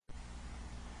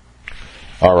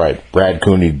All right,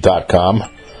 bradcooney.com.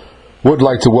 Would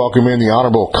like to welcome in the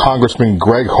Honorable Congressman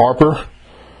Greg Harper.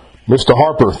 Mr.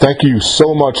 Harper, thank you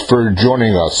so much for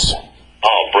joining us.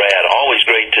 Oh, Brad, always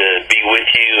great to be with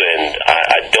you, and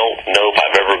I don't know if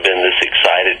I've ever been this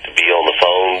excited to be on the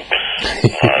phone.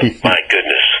 My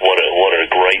goodness, what a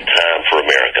great time for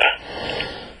America.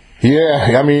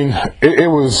 Yeah, I mean, it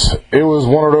was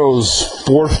one of those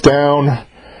fourth down,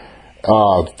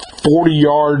 40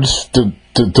 yards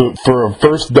for a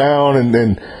first down, and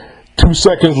then 2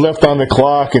 seconds left on the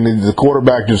clock, and the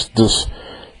quarterback just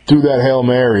threw that Hail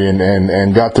Mary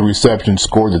and got the reception,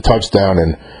 scored the touchdown,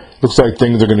 and looks like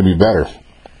things are going to be better.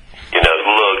 You know,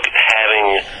 look,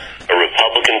 having a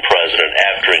Republican president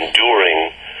after enduring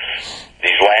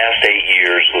these last 8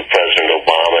 years with President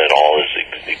Obama and all his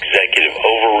executive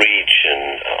overreach and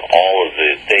all of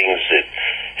the things that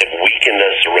have weakened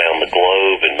us around the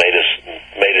globe and made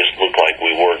us look like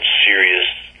we weren't serious.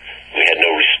 We had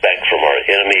no respect from our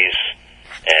enemies.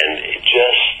 And it's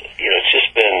just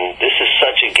been, this is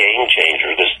such a game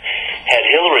changer, because had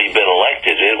Hillary been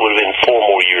elected, it would have been 4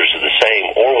 more years of the same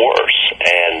or worse.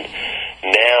 And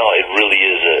now it really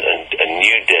is a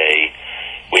new day.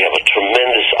 We have a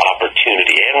tremendous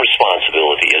opportunity and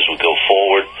responsibility as we go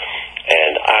forward.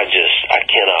 And I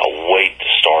cannot wait to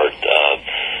start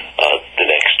the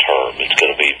next term. It's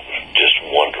going to be just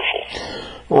wonderful.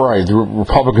 Right. The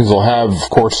Republicans will have, of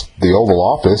course, the Oval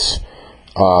Office,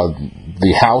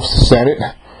 the House, Senate.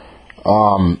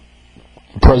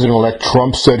 President-elect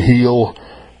Trump said he'll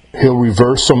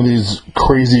reverse some of these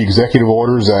crazy executive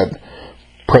orders that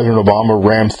President Obama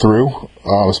rammed through,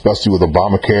 especially with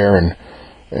Obamacare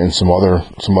and some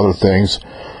other things.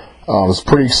 It's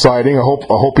pretty exciting. I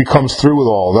hope he comes through with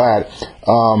all that.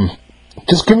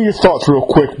 Just give me your thoughts real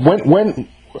quick. When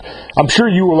I'm sure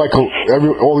you were like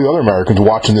all the other Americans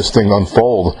watching this thing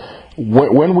unfold.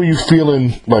 When were you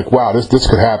feeling like, wow, this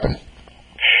could happen?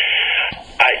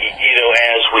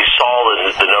 As we saw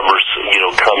the numbers,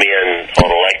 come in on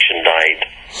election night,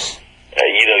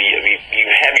 you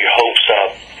have your hopes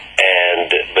up,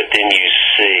 but then you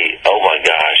see, oh my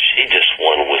gosh, he just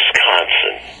won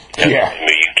Wisconsin. Yeah.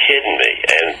 Are you kidding me?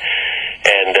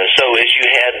 And so as you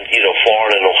had,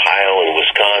 Florida and Ohio and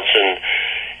Wisconsin,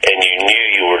 and you knew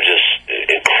you were just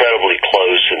incredibly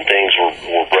close and things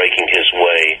were breaking his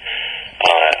way,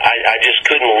 I just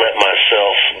couldn't let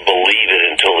myself believe it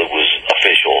until it was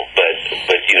official.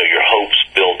 But your hopes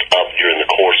built up during the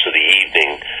course of the evening,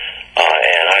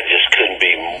 and I just couldn't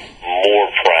be more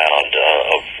proud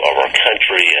of our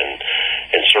country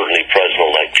and certainly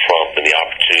President-elect Trump and the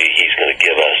opportunity he's going to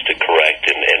give us to correct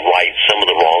and right some of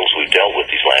the wrongs we've dealt with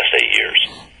these last 8 years.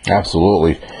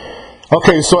 Absolutely.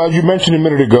 Okay, so as you mentioned a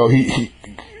minute ago, he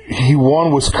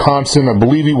won Wisconsin. I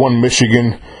believe he won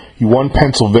Michigan. He won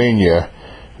Pennsylvania,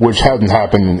 which hasn't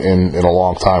happened in a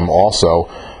long time also.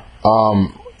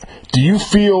 Do you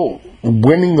feel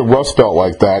winning the Rust Belt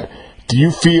like that, do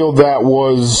you feel that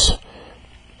was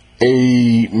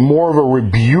more of a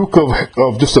rebuke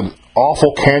of just an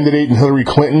awful candidate in Hillary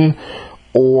Clinton,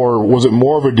 or was it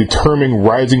more of a determining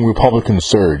rising Republican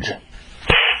surge?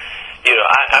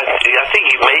 I think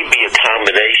it may be a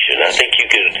combination. I think you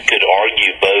could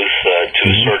argue both to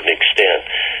a certain extent.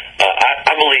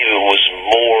 I believe it was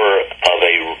more of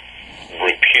a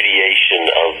repudiation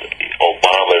of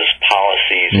Obama's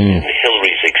policies and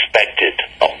Hillary's expected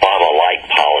Obama-like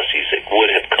policies that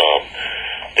would have come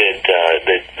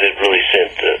that really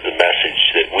sent the message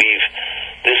that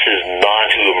this is not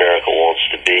who America wants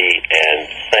to be, and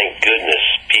thank goodness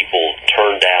people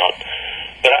turned out.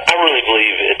 But I really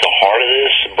believe at the heart of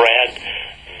this, Brad,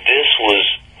 this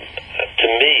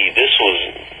was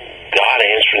God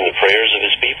answering the prayers of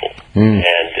his people.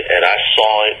 And I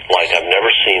saw it like I've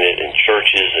never seen it in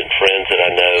churches and friends that I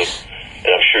know,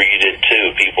 and I'm sure you did too.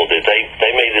 People that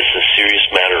they made this a serious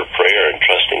matter of prayer and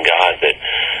trusting God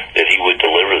that he would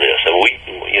deliver this. And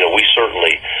we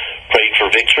certainly prayed for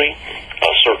victory.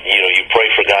 You pray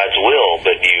for God's will,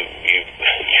 but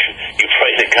you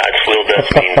pray that God's will does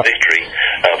mean victory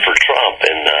for Trump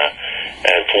and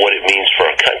for what it means for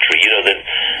our country. That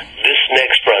this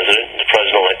next president, the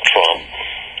President-elect Trump,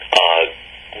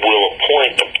 will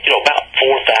appoint about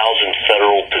 4,000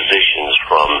 federal positions,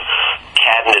 from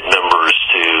cabinet members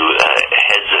to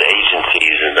heads of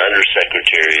agencies and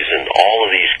undersecretaries and all of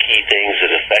these key things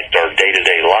that affect our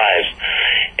day-to-day lives.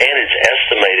 And it's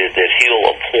estimated that he'll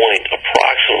appoint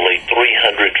approximately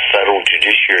 300 federal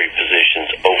judiciary positions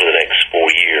over the next 4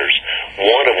 years,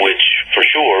 one of which, for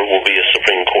sure, will be a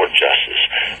Supreme Court justice.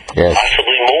 Yes.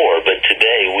 Possibly more, but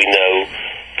today we know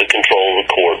the control of the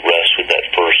court rests with that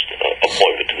first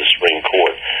appointment to the Supreme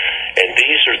Court. And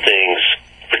these are things,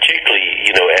 particularly,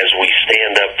 as we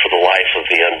stand up for the life of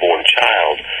the unborn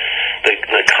child,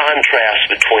 the contrast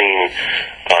between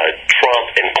Trump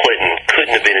and Clinton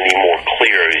couldn't have been any more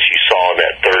clear, as you saw in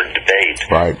that third debate,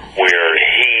 right, where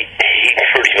he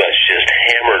pretty much just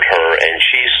hammered her, and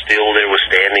she still there was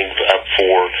standing up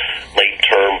for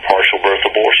late-term partial birth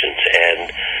abortions.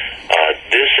 And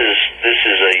this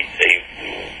is a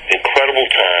incredible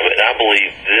time, and I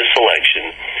believe this election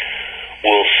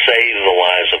will save the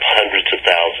lives of hundreds of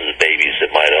thousands of babies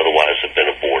that might otherwise have been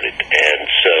aborted. And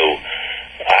so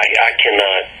I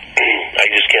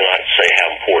just cannot say how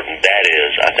important that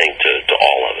is, I think, to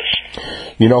all of us.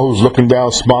 You know who's looking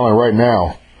down smiling right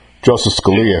now? Justice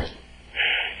Scalia.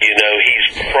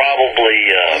 He's probably,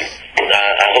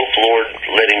 I hope the Lord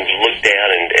let him look down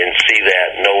and see that,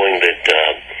 knowing that,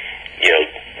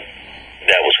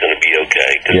 that was going to be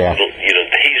okay. Because,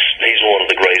 he's one of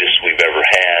the greatest we've ever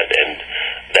had, and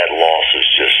that loss is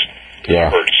just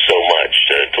hurts so much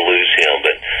to lose him.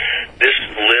 But this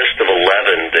list of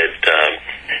 11 that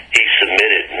he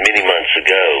submitted many months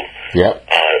ago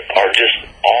are just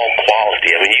all quality.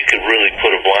 I mean, you could really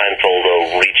put a blindfold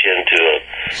over, reach into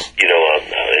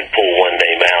and pull one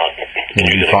name out, and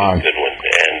you're going to get a good one.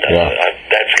 And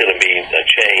that's going to be a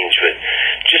change. But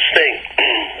just think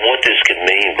what this could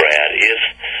mean, Brad.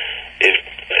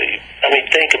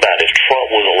 Think about it. If Trump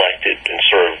was elected and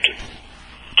served 2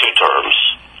 terms,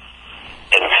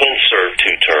 and Clinton served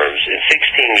 2 terms, in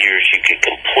 16 years you could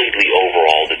completely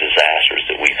overhaul the disasters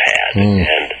that we've had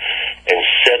and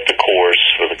set the course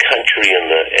for the country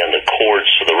and the courts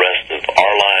for the rest of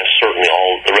our lives, certainly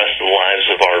all the rest of the lives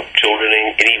of our children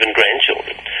and even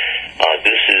grandchildren.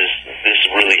 This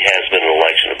really has been an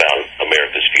election about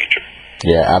America's future.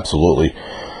 Yeah, absolutely.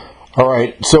 All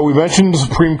right, so we mentioned the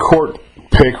Supreme Court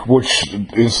pick, which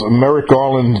is Merrick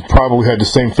Garland probably had the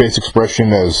same face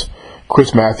expression as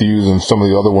Chris Matthews and some of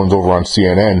the other ones over on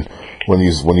CNN when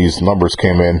these numbers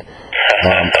came in.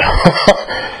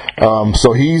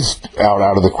 So he's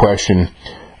out of the question.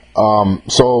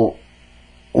 So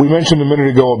we mentioned a minute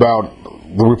ago about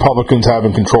the Republicans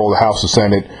having control of the House and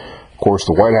Senate, of course,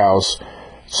 the White House.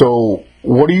 So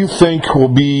what do you think will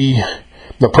be...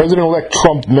 Now, President-elect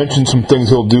Trump mentioned some things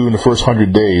he'll do in the first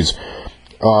 100 days.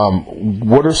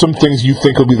 What are some things you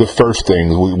think will be the first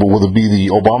things? Will it be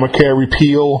the Obamacare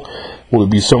repeal? Will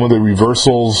it be some of the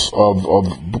reversals of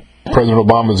President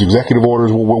Obama's executive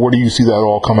orders? Where do you see that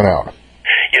all coming out?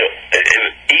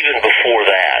 Even before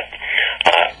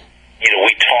that,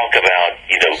 we talk about,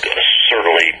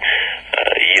 certainly,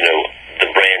 the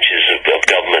branches of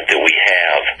government that we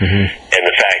have, and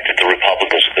the fact that the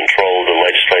Republicans control the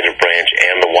legislative branch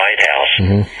and the White House,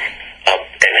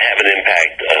 and have an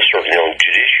impact, certainly, on the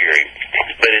judiciary.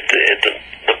 But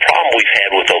the problem we've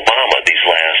had with Obama these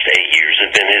last 8 years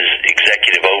has been his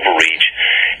executive overreach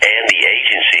and the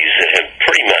agencies that have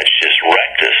pretty much just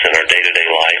wrecked us in our day-to-day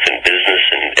life and business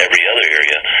and every other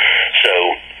area. So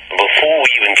before we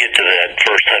even get to that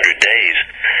first 100 days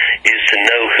is to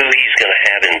know who he's going to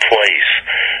have in place,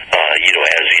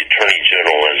 as the Attorney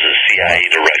General, as the CIA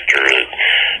Director,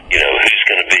 who's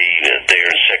going to be there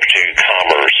as Secretary of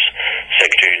Commerce,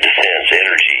 Secretary of Defense,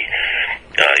 Energy,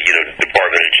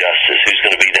 Department of Justice, who's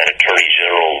going to be that Attorney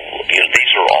General.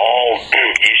 These are all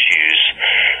issues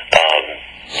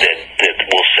that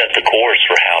will set the course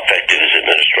for how effective his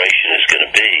administration is going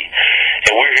to be.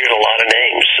 And we're hearing a lot of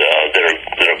names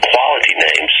that are quality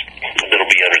names that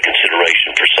will be under consideration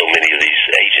for so many of these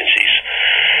agencies.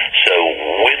 So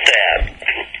with that,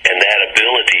 and that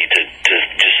ability to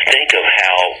just think of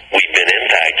how we've been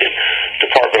impacted,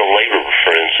 Department of Labor,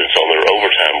 for instance, on their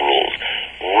overtime rules,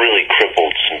 really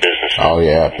crippled some businesses. Oh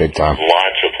yeah, big time.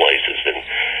 Lots of places, and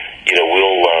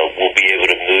we'll be able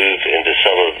to move into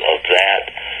some of that.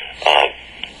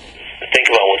 Think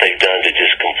about what they've done to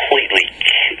just completely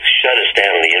shut us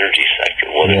down in the energy sector.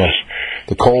 It was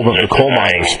the coal miners. The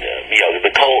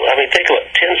coal. I mean, think about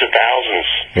tens of thousands.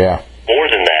 More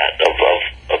than that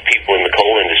of people in the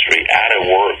coal industry out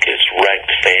of work. It's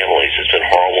wrecked families. It's been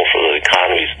horrible for the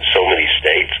economies in so many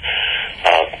states.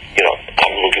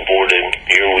 I'm looking forward to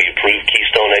hearing we approve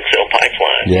Keystone XL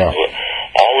pipeline.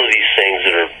 All of these things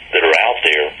that are out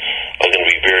there are going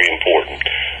to be very important.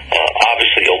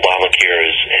 Obviously, Obamacare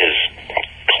is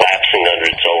collapsing under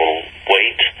its own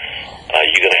weight.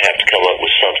 You're going to have to come up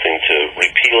with something to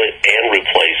repeal it and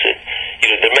replace it.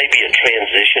 There may be a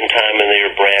transition time in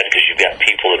there, Brad, because you've got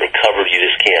people that are covered. You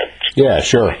just can't.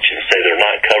 Say they're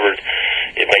not covered.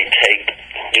 It may take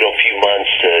a few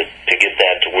months to get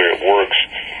that to where it works.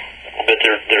 But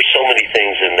there's so many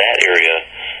things in that area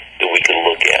that we can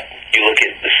look at. You look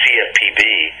at the CFPB,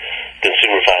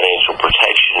 Consumer Financial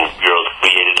Protection Bureau,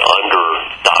 created under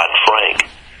Dodd-Frank.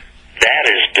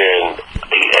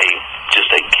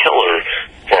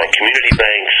 community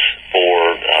banks, for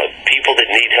people that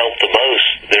need help the most,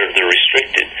 they're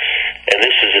restricted. And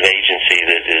this is an agency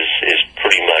that is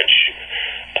pretty much,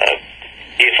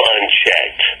 if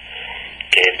unchecked,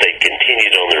 if they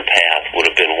continued on their path, would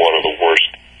have been one of the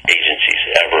worst agencies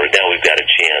ever. Now we've got a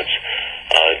chance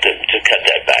to cut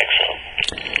that back some.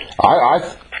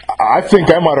 I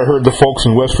think I might have heard the folks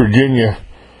in West Virginia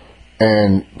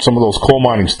and some of those coal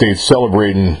mining states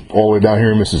celebrating all the way down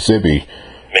here in Mississippi.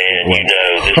 Man, you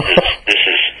know, this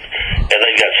is, and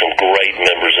they've got some great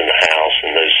members in the House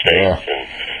in those states, and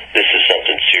this is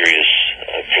something serious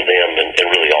for them and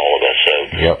really all of us. So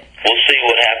we'll see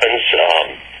what happens.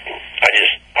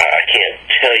 I can't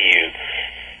tell you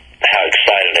how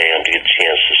excited I am to get a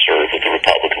chance to serve with the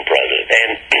Republican president.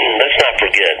 And let's not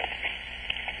forget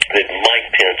that Mike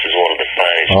Pence is one of the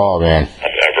finest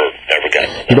I've ever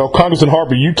gotten. You know, Congressman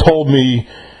Harper, you told me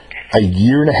a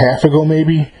year and a half ago,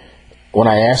 maybe, when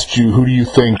I asked you who do you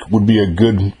think would be a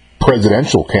good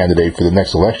presidential candidate for the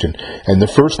next election, and the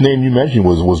first name you mentioned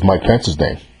was Mike Pence's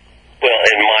name. Well,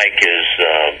 and Mike is,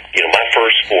 my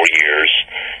first 4 years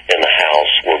in the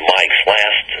House were Mike's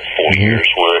last 4 years.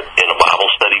 We're in a Bible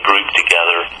study group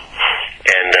together,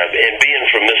 and being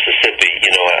from Mississippi,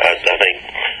 I think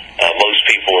most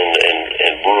people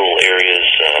in rural areas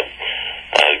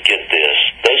get this.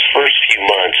 Those first few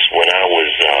months when I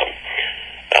was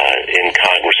in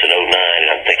Congress in 2009, and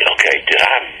I'm thinking, okay,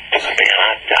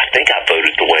 I think I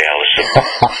voted the way I was supposed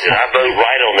to. Did I vote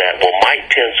right on that? Well, Mike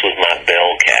Pence was my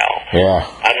bell cow. Yeah.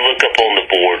 I'd look up on the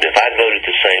board, and if I voted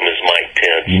the same as Mike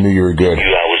Pence, you knew you were good. I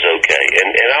knew I was okay.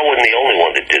 And I wasn't the only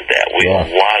one that did that.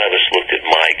 A lot of us looked at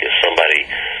Mike as somebody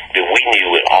that we knew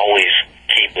would always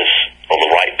keep us on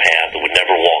the right path, that would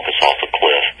never walk us off a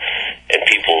cliff. And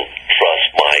people trust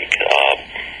Mike.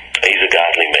 He's a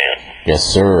godly man. Yes,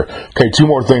 sir. Okay, two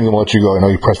more things and I'll let you go. I know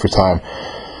you're pressed for time.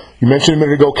 You mentioned a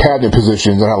minute ago cabinet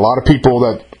positions, and a lot of people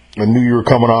that knew you were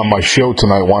coming on my show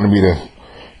tonight wanted me to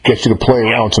get you to play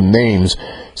around some names.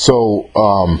 So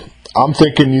I'm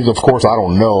thinking these, of course, I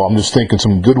don't know. I'm just thinking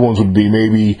some good ones would be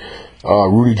maybe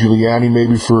Rudy Giuliani,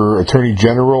 maybe for Attorney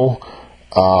General.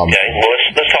 Okay, well,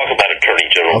 let's talk about Attorney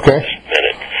General for just a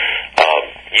minute.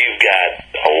 You've got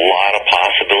a lot of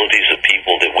possibilities of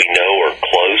people that we know are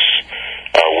close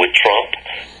with Trump.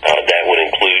 That would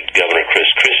include Governor Chris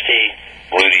Christie,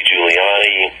 Rudy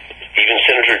Giuliani, even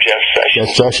Senator Jeff Sessions.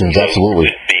 Jeff Sessions,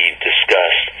 absolutely. Could be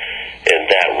discussed in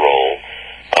that role.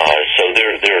 So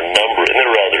there are a number, and there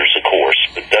are others, of course,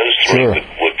 but those three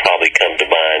would probably come to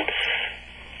mind.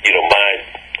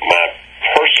 My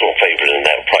personal favorite in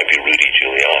that would probably be Rudy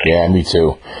Giuliani. Yeah, me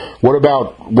too. What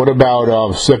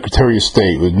about Secretary of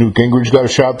State? Would Newt Gingrich got a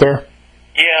shot there?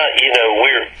 Yeah,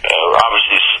 we're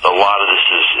obviously a lot of this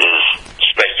is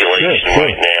speculation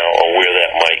right now on where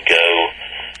that might go.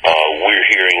 We're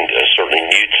hearing certainly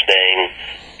Newt's name.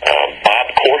 Bob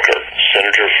Corker,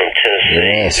 senator from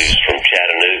Tennessee, who's from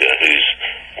Chattanooga, who's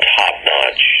top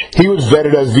notch. He was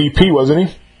vetted as VP, wasn't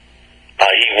he?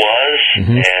 He was,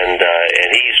 and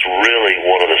he's really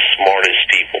one of the smartest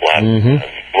people I've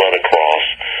run across.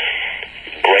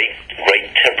 Great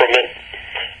temperament.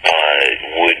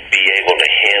 Would be able to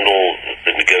handle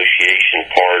the negotiation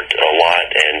part a lot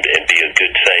and be a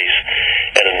good face.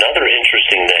 And another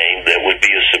interesting name that would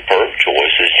be a superb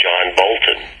choice is John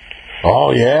Bolton.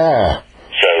 Oh, yeah.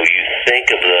 So you think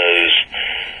of those.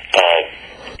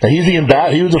 Now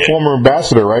he was a former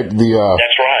ambassador, right? That's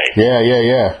right.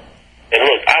 Yeah. And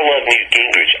look, I love Newt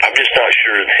Gingrich. I'm just not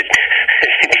sure that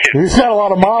he's got a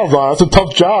lot of miles on. That's a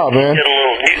tough job, man.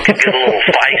 Newt could get a little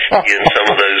feisty in some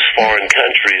of those foreign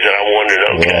countries, and I wondered,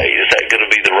 is that going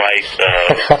to be the right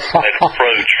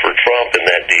approach for Trump in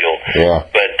that deal? Yeah.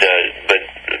 But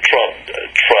Trump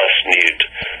trusts Newt,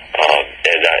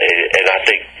 and I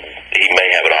think he may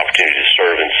have an opportunity to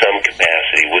serve in some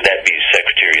capacity. Would that be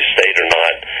Secretary of State or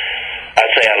not?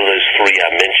 I'd say out of those three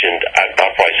I mentioned, I'd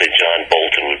probably say John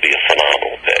Bolton would be a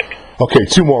phenomenal pick. Okay,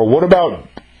 two more. What about,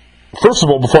 first of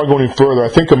all, before I go any further, I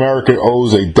think America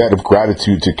owes a debt of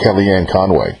gratitude to Kellyanne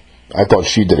Conway. I thought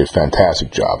she did a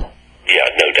fantastic job. Yeah,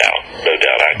 no doubt.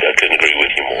 I couldn't agree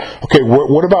with you more. Okay,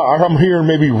 what about, I'm hearing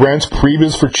maybe Reince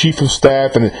Priebus for Chief of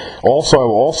Staff, and also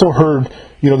I've also heard,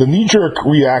 the knee-jerk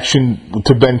reaction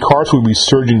to Ben Carson would be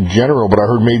Surgeon General, but I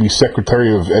heard maybe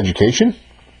Secretary of Education?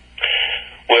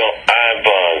 Well,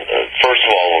 first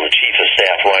of all, on the Chief of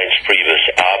Staff, Reince Priebus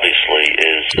obviously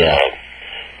is,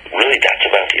 really that's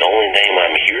about the only name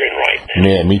I'm hearing right now.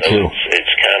 Yeah, me too.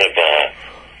 It's kind of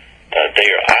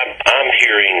there. I'm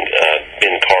hearing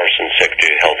Ben Carson,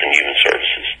 Secretary of Health and Human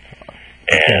Services.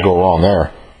 You can't go wrong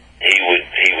there. He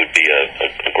would be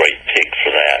a great pick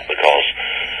for that because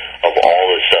of all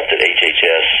the stuff that HHS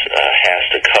CMS has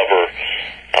to cover,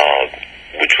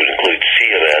 which would include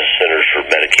CMS, Centers for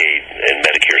Medicaid and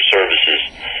Medicare Services.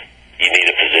 You need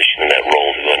a physician in that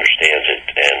role who understands it,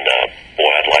 and boy,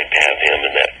 I'd like to have him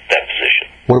in that position.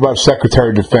 What about Secretary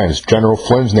of Defense? General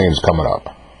Flynn's name's coming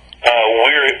up.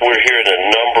 We're hearing a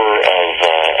number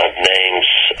of names.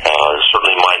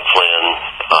 Certainly Mike Flynn.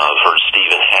 I've heard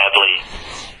Stephen Hadley.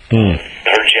 I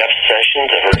heard Jeff Sessions.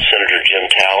 I heard Senator Jim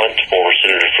Talent, former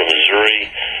senator from Missouri,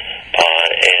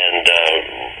 and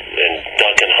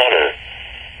Duncan Hunter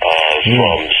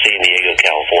from San Diego,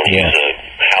 California. Yeah. He's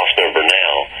a House member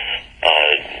now.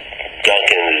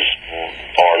 Duncan is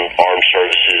armed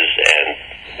services and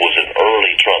was an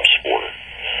early Trump supporter.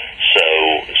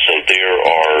 So there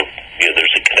are,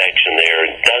 there's a connection there.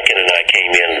 And Duncan and I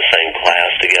came in the same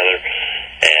class together,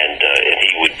 and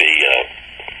he would be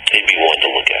he'd be one to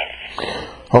look at.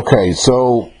 Okay,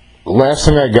 so last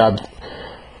thing I got.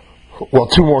 Well,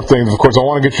 two more things. Of course, I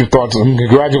want to get your thoughts. And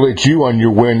congratulate you on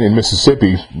your win in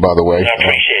Mississippi, by the way. I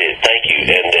appreciate it. Thank you.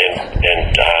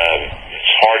 And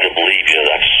it's hard to believe.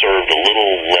 I've served a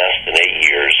little less than 8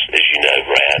 years, as you know,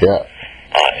 Brad. Yeah.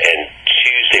 And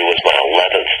Tuesday was my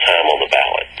 11th time on the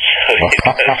ballot. So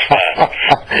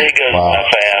it goes by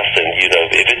fast, and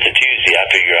if it's a Tuesday, I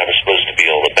figure I'm supposed to be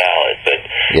on the ballot. But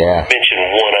mention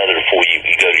one other before you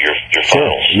go to your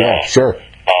final stuff. Yeah, sure.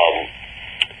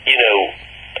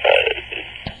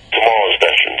 Tomorrow's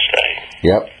Veterans Day.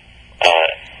 Yep.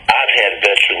 I've had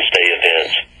Veterans Day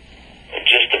events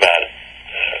just about,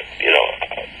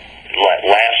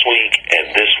 last week and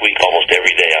this week, almost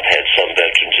every day. I've had some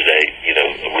Veterans Day,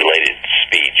 related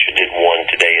speech. I did one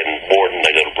today in Borden.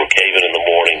 I go to Brookhaven in the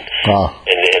morning,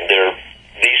 and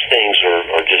these things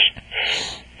are just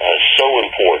so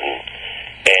important.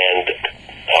 And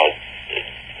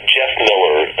Jeff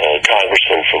Miller,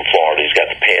 congressman from Florida, he's got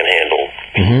the Panhandle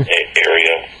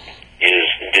area,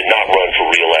 did not run for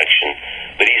re-election,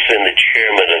 but he's been the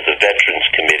chairman of the Veterans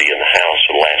Committee in the House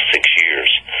for the last 6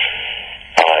 years.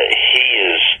 He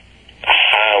is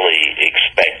highly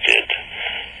expected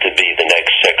to be the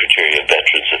next Secretary of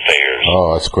Veterans Affairs.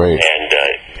 Oh, that's great. And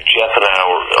Jeff and I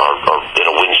are in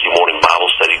a Wednesday morning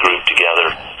Bible study group together.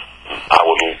 I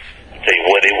would say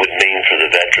what it would mean for the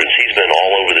veterans. He's been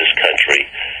all over this country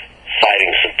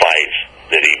fighting some fights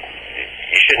that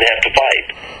you shouldn't have to fight.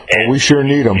 And we sure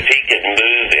need him. If he could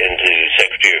move into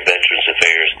Secretary of Veterans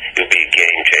Affairs, it would be a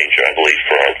game changer, I believe,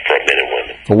 for our men and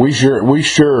women. We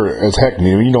sure as heck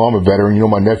need him. I'm a veteran.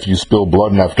 My nephew spilled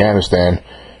blood in Afghanistan,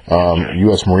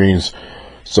 U.S. Marines.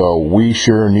 So we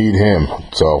sure need him. Well,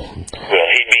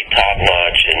 he'd be top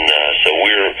notch, and so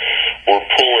we're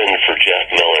pulling for Jeff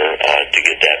Miller to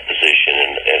get that position,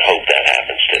 and hope that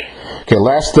happens too. Okay,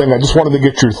 last thing, I just wanted to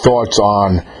get your thoughts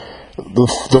on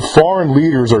the foreign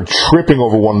leaders are tripping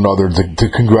over one another to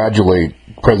congratulate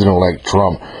President-elect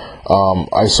Trump.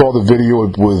 I saw the video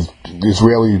with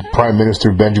Israeli Prime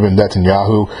Minister Benjamin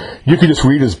Netanyahu. You could just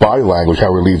read his body language,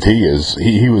 how relieved he is.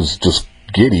 He was just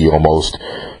giddy almost.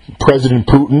 President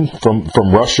Putin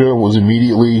from Russia was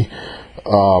immediately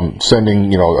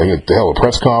sending, a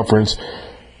press conference.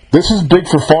 This is big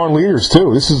for foreign leaders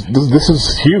too. This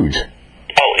is huge.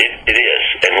 Oh, it is.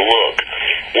 And look,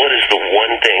 what is the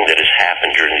one thing that has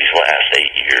happened during these last 8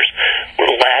 years? We're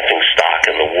the laughing stock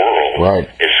in the world, right?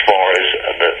 As far as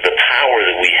the power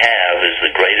that we have as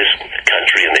the greatest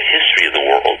country in the history of the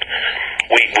world.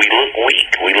 We look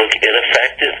weak. We look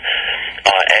ineffective.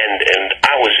 And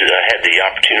I had the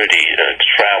opportunity to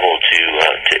travel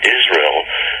to Israel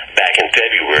back in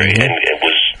February, and it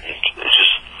was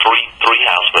just three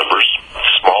House members, a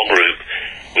small group.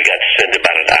 We got to spend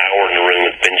about an hour in the room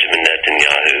with Benjamin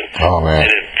Netanyahu. Oh man!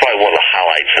 And it's probably one of the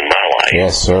highlights in my life.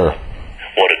 Yes, sir.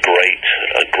 What a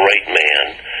great man.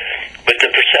 But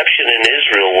the perception in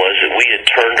Israel was that we had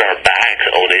turned our backs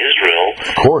on Israel.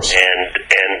 Of course.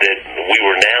 And that we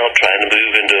were now trying to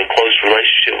move into a close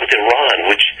relationship with Iran,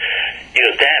 which,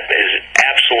 that is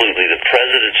absolutely the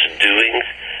president's doing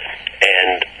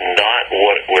and not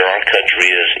where our country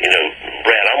is.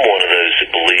 Brad, I'm one of those that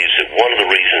believes that one of the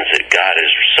reasons that God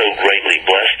has so greatly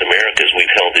blessed America is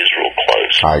we've held Israel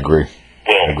close. I agree.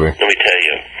 Well, let me tell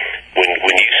you, when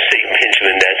you see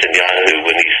Benjamin Netanyahu,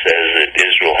 when he says that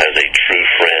Israel has a true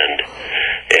friend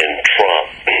in Trump,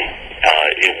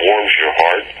 it warms your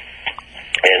heart.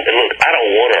 And look, I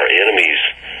don't want our enemies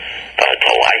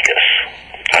to like us.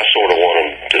 I sort of want them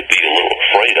to be a little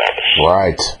afraid of us.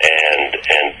 Right. And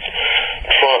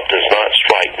Trump does not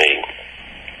strike me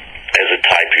as a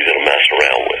type you're going to mess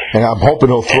around with. And I'm hoping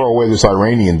he'll throw away this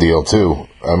Iranian deal too.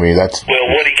 I mean, that's well,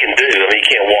 what he can do. He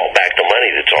can't walk back the money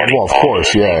that's already. Well, of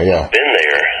course, yeah. Been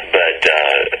there, but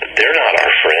they're not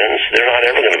our friends. They're not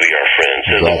ever going to be our friends.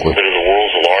 They're the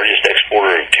world's largest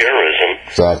exporter of terrorism.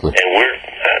 Exactly. And we're,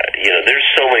 there's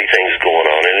so many things going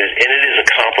on, and it is a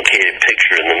complicated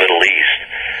picture in the Middle East,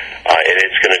 and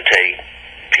it's going to take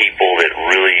people that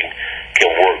really can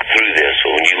work through this.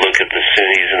 So when you look at the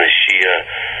Sunnis and the Shia,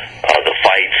 the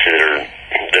fights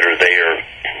that are there,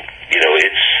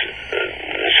 it's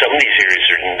some of these areas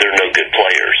they're no good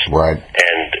players, right?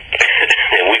 And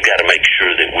we've got to make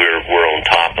sure that we're on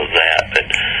top of that.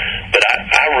 But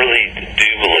I really do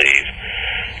believe,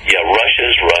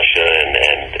 Russia's Russia,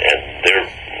 and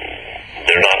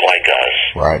they're not like us,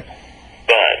 right?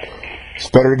 But it's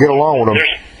better to get along with them.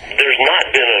 There's not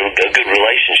been a good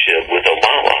relationship with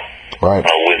Obama, right?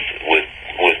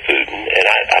 With Putin, and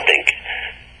I think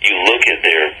you look at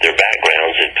their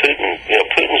backgrounds, and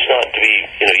Putin's not to be,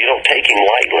 you don't take him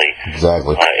lightly,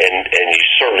 exactly, and you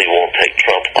certainly won't take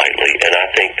Trump lightly, and I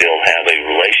think they'll have a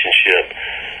relationship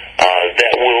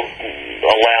that will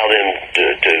allow them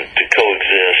to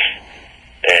coexist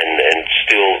and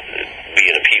still be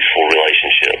in a peaceful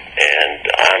relationship. And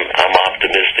I'm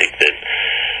optimistic that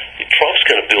Trump's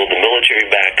going to build the military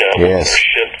back up, yes,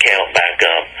 ship count back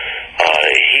up.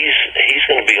 He's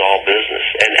going to be all business.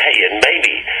 And hey, and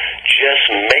maybe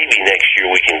next year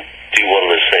we can do one of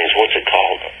those things. What's it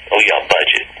called? Oh yeah,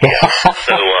 budget. Yeah.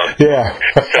 So yeah.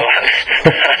 So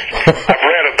I've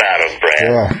read about them, Brad.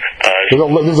 Yeah.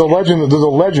 There's a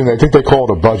legend. I think they call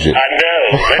it a budget. I know.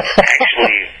 Let's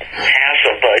actually pass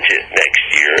a budget next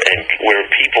year, and where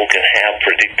people can have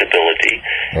predictability,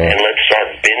 and let's start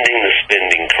bending the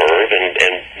spending curve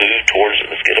and move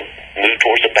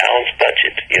towards a balanced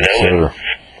budget. Sure. And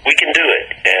we can do it,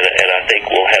 and I think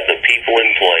we'll have the people in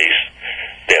place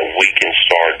that we can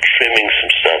start trimming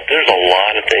some stuff. There's a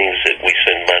lot of things that we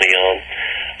spend money on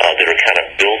that are kind of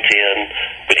built in,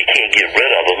 but you can't get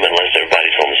rid of them unless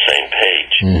everybody's on the same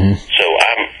page. Mm-hmm. So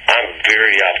I'm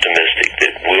very optimistic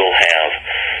that we'll have,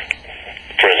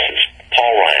 for instance,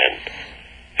 Paul Ryan,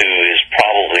 who is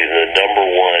probably the number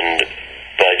one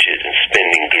budget and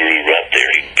spending guru up there.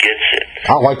 He gets it.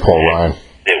 I like Paul Ryan.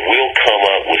 That we'll come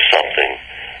up with something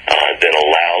that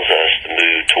allows us to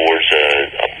move towards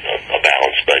a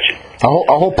balanced budget.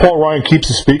 I hope Paul Ryan keeps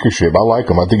the speakership. I like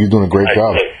him. I think he's doing a great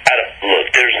job. Look,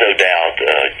 there's no doubt,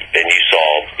 and you saw,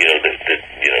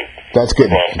 that's good.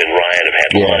 Trump and Ryan have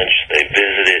had lunch. They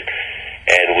visited,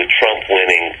 and with Trump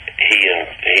winning, he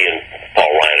and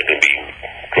Paul Ryan are going to be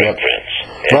great friends.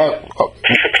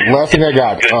 Last thing I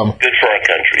got. Good for our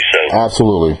country. So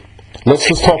absolutely. Let's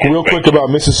just talk real quick about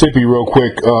Mississippi real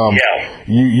quick.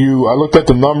 I looked at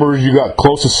the numbers. You got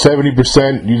close to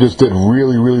 70%. You just did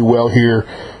really, really well here.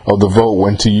 Of the vote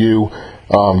went to you.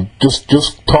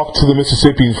 Just talk to the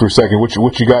Mississippians for a second.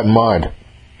 What you got in mind?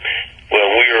 Well,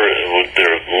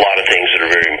 there are a lot of things that are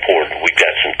very important. We've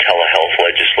got some telehealth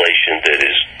legislation that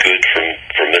is good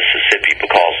for Mississippi,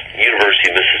 because University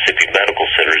of Mississippi Medical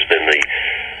Center has been the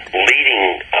leading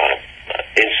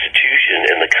institution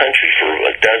in the country for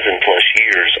a dozen plus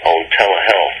years on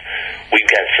telehealth. We've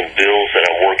got some bills that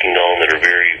I'm working on that are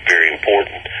very, very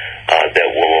important that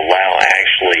will allow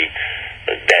actually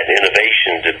that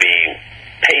innovation to be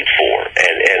paid for.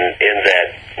 And in that,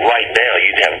 right now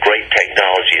you have great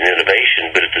technology and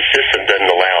innovation, but if the system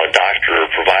doesn't allow a doctor or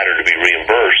provider to be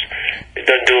reimbursed, it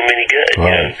doesn't do them any good.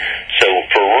 Right. So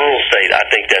for a rural state, I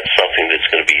think that's something that's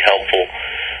going to be helpful.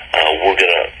 We're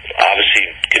going to obviously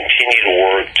continue to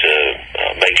work to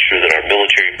make sure that our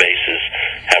military bases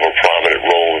have a prominent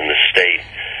role in the state.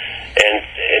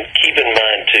 And keep in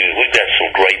mind, too, we've got some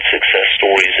great success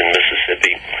stories in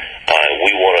Mississippi.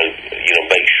 We want to,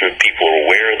 make sure people are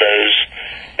aware of those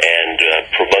and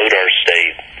promote our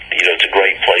state. It's a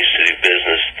great place to do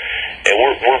business. And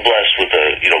we're blessed with a,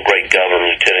 great governor,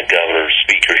 lieutenant governor,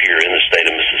 speaker here in the state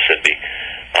of Mississippi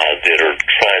that are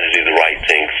trying to do the right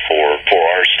thing for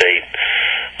our state.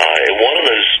 And one of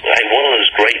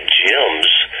those great gems,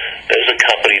 there's a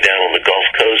company down on the Gulf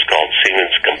Coast called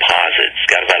Siemens Composites. It's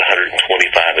got about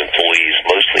 125 employees,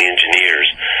 mostly engineers.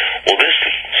 Well, this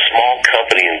small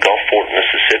company in Gulfport,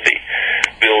 Mississippi,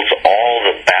 builds all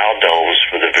the bow domes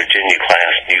for the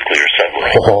Virginia-class nuclear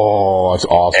submarine. Oh, that's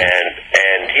awesome! And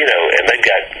they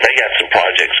got some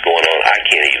projects going on I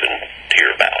can't even hear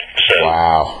about. So,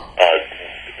 wow.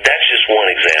 That's just one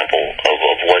example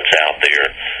of what's out there.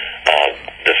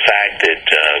 The fact that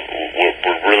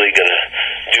we're really going to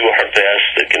do our best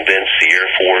to convince the Air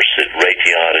Force that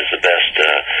Raytheon is the best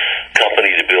company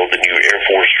to build the new Air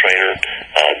Force trainer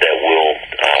that will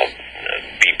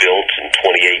be built in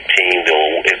 2018.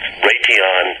 If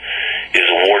Raytheon is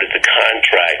awarded the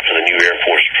contract for the new Air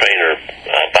Force trainer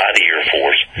by the Air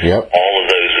Force, all of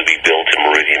those will be built in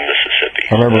Meridian, Mississippi.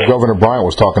 I remember Governor Bryant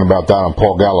was talking about that on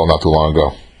Paul Gallo not too long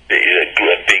ago.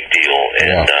 A big deal,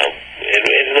 and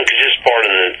look, it's just part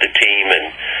of the team.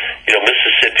 And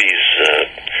Mississippi's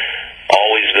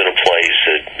always been a place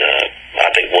that I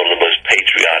think one of the most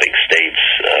patriotic states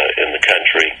in the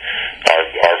country.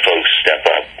 Our folks step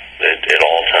up at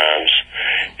all times.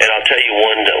 And I'll tell you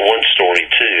one story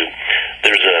too.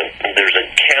 There's a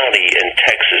county in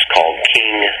Texas called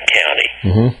King County,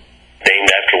 named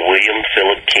after William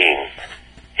Philip King.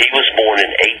 He was born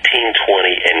in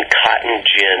 1820 in Cotton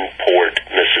Gin Port,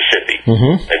 Mississippi,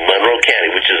 in Monroe County,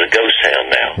 which is a ghost town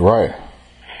now. Right.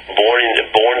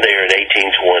 Born there in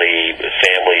 1820, the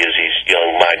family, as he's young,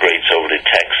 migrates over to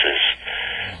Texas,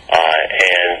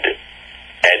 and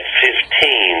at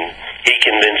 15, he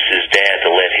convinced his dad to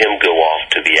let him go off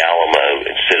to the Alamo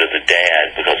instead of the dad,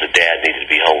 because the dad needed to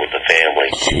be home with the family.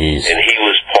 Jeez. And he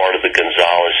was part of the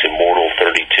Gonzales Immortal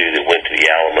 32 that went to the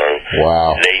Alamo.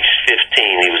 Wow. At age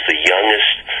 15, he was the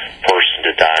youngest person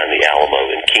to die in the Alamo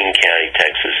in King County,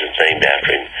 Texas. It's named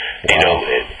after him. Wow.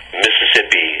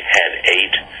 Mississippi had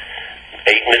eight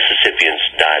Mississippians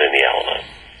died in the Alamo.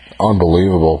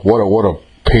 Unbelievable. What a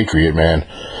patriot, man.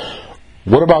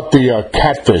 What about the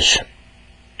catfish?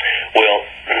 Well,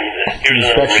 here's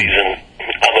another reason.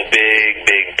 I'm a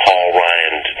big Paul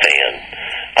Ryan fan.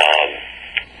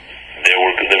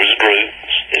 There was a group.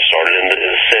 It started in the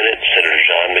Senate. Senator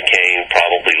John McCain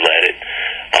probably led it.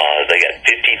 They got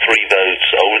 53 votes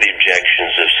over the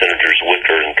objections of Senators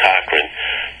Wicker and Cochran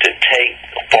to take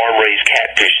farm-raised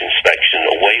catfish inspection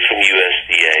away from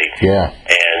USDA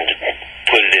and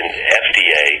put it in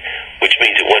FDA, which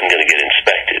means it wasn't going to get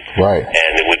inspected. Right.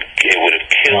 And it would have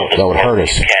killed that would hurt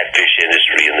us. Catfish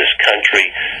industry in this country,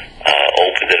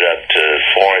 opened it up to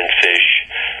foreign fish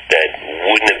that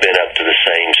wouldn't have been up to the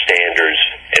same standards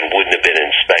and wouldn't have been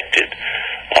inspected.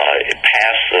 It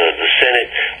passed the Senate,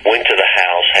 went to the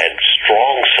House, had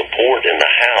strong support in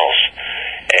the House,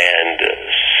 and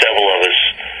several of us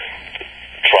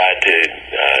tried to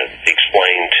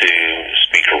explain to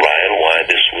Speaker Ryan why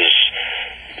this was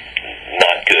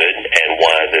not good and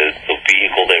why the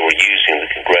vehicle they were using,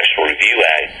 the Congressional Review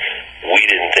Act, we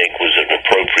didn't think was an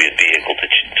appropriate vehicle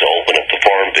to open up the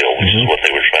Farm Bill, which is what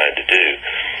they were trying to do.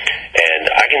 And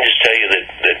I can just tell you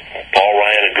that Paul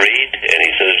Ryan agreed, and he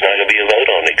said there's not going to be a vote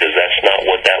on it because that's not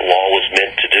what that law was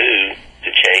meant to do, to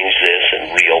change this and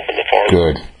reopen the Farm Bill.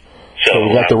 Good. So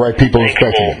we got the right people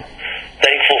inspecting it.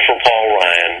 Thankful for Paul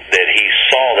Ryan that he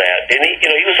saw that, and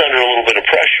he was under a little bit of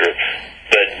pressure,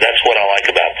 but that's what I like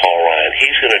about Paul Ryan.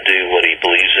 He's going to do what he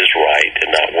believes is right and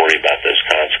not worry about those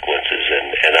consequences,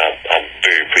 and I'm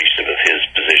very appreciative of his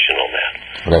position on that.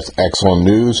 That's excellent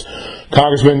news.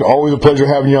 Congressman, always a pleasure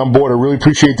having you on board. I really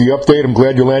appreciate the update. I'm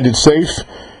glad you landed safe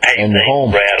and you're home.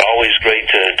 Brad, always great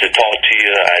to talk to you.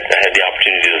 I had the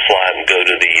opportunity to fly and go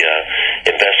to the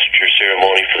investiture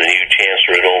ceremony for the new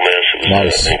chancellor at Ole Miss. It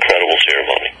was an incredible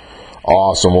ceremony.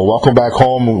 Awesome. Well, welcome back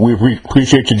home. We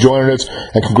appreciate you joining us,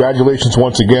 and congratulations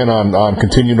once again on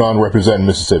continuing on representing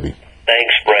Mississippi.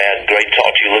 Thanks, Brad. Great to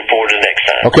talk to you. Look forward to next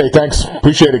time. Okay, thanks.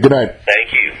 Appreciate it. Good night.